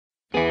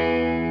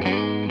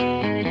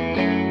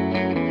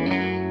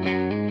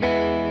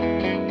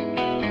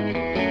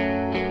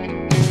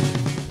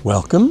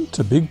Welcome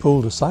to Big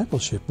Pool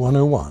Discipleship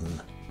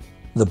 101,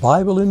 The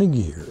Bible in a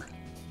Year,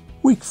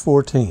 Week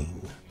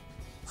 14,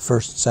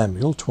 1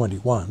 Samuel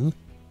 21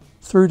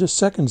 through to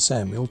 2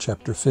 Samuel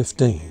chapter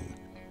 15,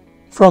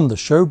 From the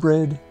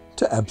Showbread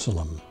to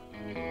Absalom.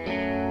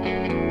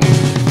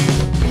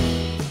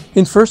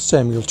 In 1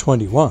 Samuel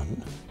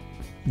 21,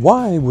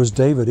 why was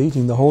David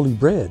eating the holy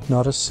bread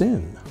not a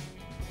sin?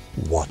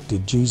 What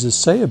did Jesus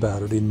say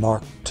about it in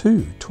Mark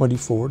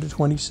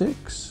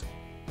 2:24-26?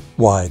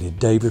 Why did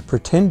David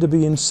pretend to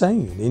be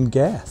insane in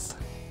Gath?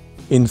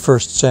 In 1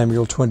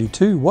 Samuel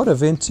 22, what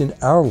events in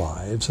our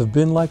lives have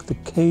been like the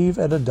cave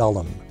at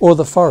Adullam or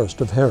the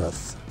forest of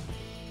Hereth?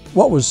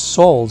 What was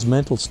Saul's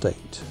mental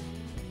state?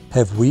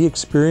 Have we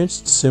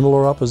experienced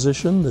similar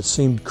opposition that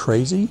seemed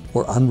crazy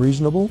or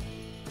unreasonable?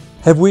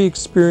 Have we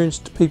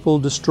experienced people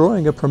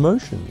destroying a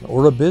promotion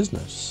or a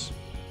business?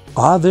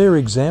 Are there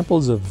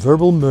examples of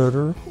verbal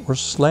murder or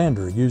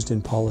slander used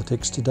in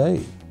politics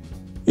today?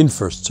 In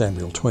 1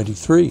 Samuel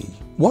 23,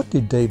 what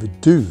did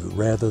David do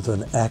rather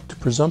than act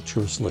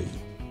presumptuously?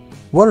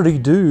 What did he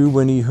do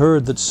when he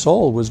heard that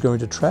Saul was going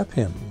to trap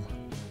him?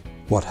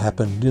 What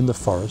happened in the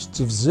forests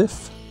of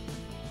Ziph?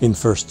 In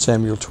 1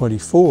 Samuel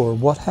 24,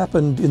 what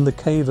happened in the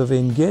cave of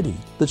En-gedi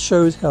that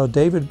shows how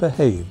David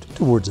behaved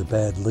towards a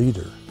bad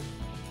leader?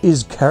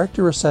 Is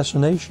character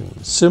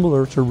assassination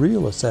similar to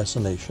real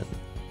assassination?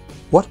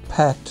 What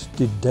pact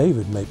did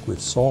David make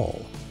with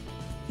Saul?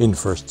 In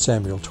 1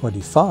 Samuel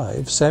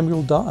 25,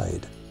 Samuel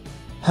died.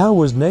 How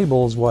was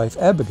Nabal's wife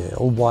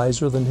Abigail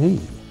wiser than he?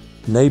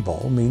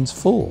 Nabal means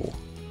fool.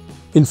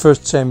 In 1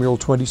 Samuel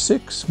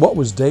 26, what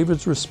was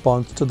David's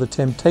response to the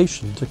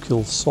temptation to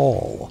kill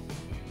Saul?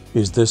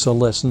 Is this a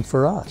lesson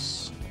for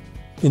us?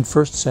 In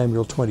 1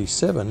 Samuel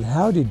 27,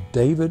 how did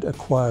David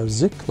acquire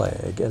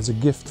Ziklag as a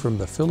gift from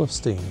the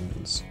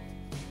Philistines?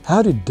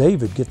 How did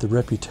David get the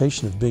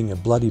reputation of being a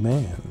bloody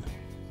man?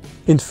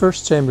 In 1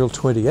 Samuel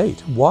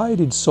 28, why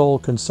did Saul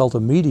consult a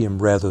medium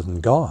rather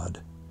than God?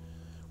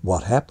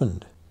 What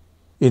happened?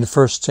 In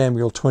 1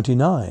 Samuel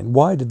 29,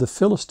 why did the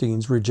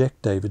Philistines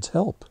reject David's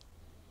help?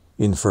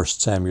 In 1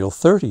 Samuel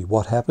 30,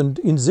 what happened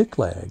in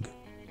Ziklag?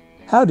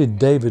 How did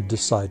David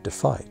decide to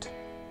fight?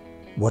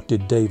 What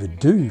did David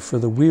do for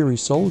the weary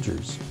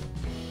soldiers?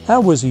 How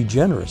was he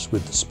generous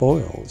with the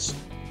spoils?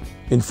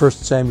 In 1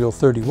 Samuel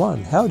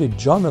 31, how did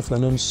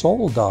Jonathan and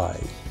Saul die?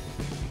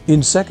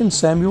 In 2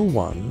 Samuel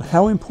 1,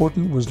 how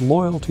important was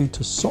loyalty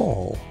to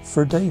Saul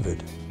for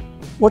David?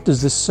 What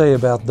does this say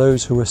about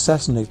those who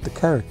assassinate the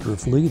character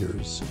of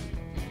leaders?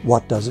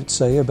 What does it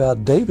say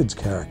about David's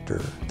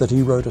character, that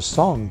he wrote a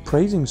song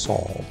praising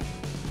Saul?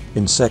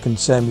 In 2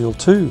 Samuel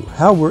 2,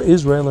 how were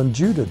Israel and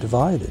Judah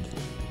divided?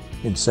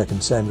 In 2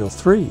 Samuel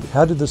 3,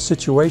 how did the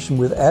situation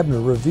with Abner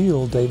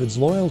reveal David's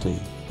loyalty?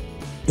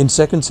 In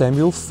 2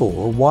 Samuel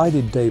 4, why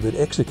did David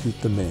execute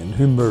the men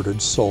who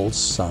murdered Saul's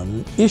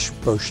son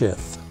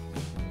Ishbosheth?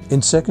 In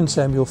 2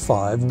 Samuel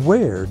 5,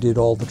 where did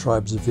all the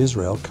tribes of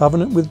Israel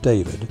covenant with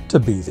David to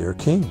be their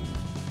king?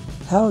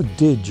 How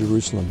did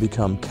Jerusalem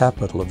become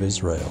capital of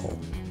Israel?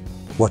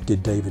 What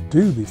did David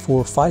do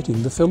before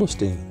fighting the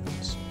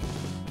Philistines?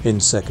 In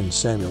 2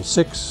 Samuel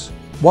 6,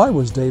 why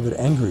was David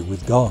angry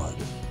with God?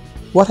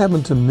 What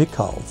happened to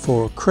Michal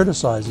for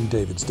criticizing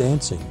David's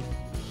dancing?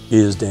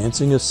 Is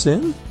dancing a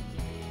sin?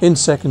 In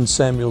 2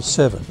 Samuel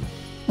 7,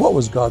 what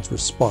was God's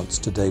response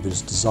to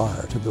David's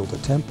desire to build a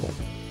temple?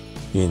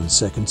 In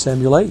 2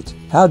 Samuel 8,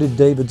 how did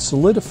David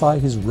solidify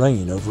his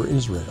reign over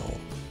Israel?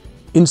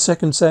 In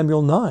 2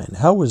 Samuel 9,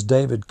 how was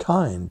David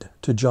kind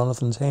to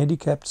Jonathan's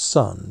handicapped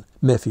son,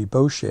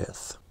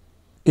 Mephibosheth?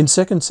 In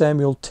 2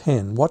 Samuel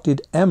 10, what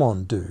did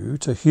Ammon do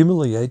to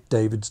humiliate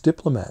David's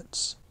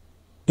diplomats?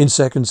 In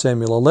 2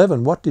 Samuel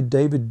 11, what did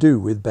David do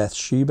with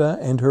Bathsheba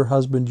and her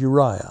husband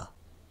Uriah?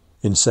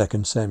 In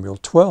 2 Samuel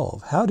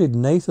 12, how did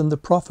Nathan the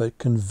prophet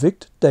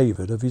convict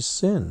David of his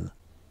sin?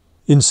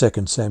 In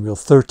 2 Samuel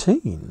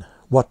 13,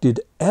 what did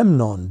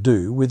Amnon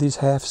do with his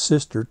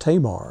half-sister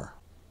Tamar?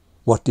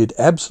 What did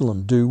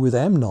Absalom do with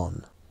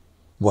Amnon?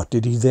 What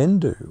did he then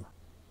do?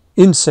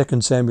 In 2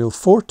 Samuel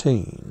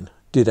 14,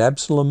 did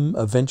Absalom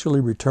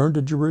eventually return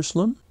to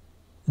Jerusalem?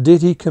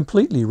 Did he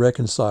completely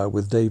reconcile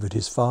with David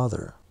his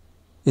father?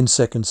 In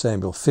 2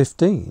 Samuel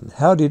 15,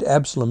 how did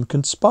Absalom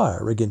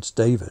conspire against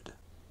David?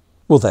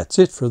 Well, that's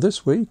it for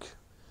this week.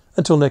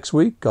 Until next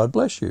week, God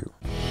bless you.